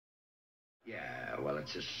Well,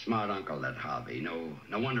 it's a smart uncle, that Harvey. No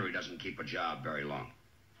wonder he doesn't keep a job very long.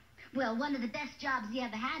 Well, one of the best jobs he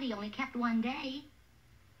ever had, he only kept one day.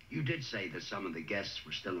 You did say that some of the guests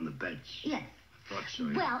were still in the beds. Yes. I thought so.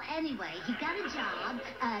 Yeah. Well, anyway, he got a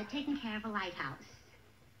job taking care of a lighthouse.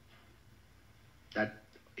 That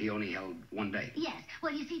he only held one day? Yes.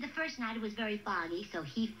 Well, you see, the first night it was very foggy, so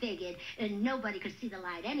he figured nobody could see the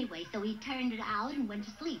light anyway, so he turned it out and went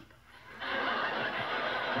to sleep.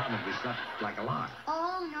 Probably slept like a lark.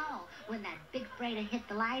 Oh, no. When that big freighter hit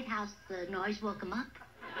the lighthouse, the noise woke him up.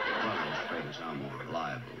 Well, those freighters are more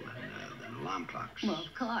reliable than alarm clocks. Well,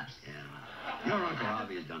 of course. Yeah. Your Uncle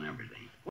Harvey has done everything.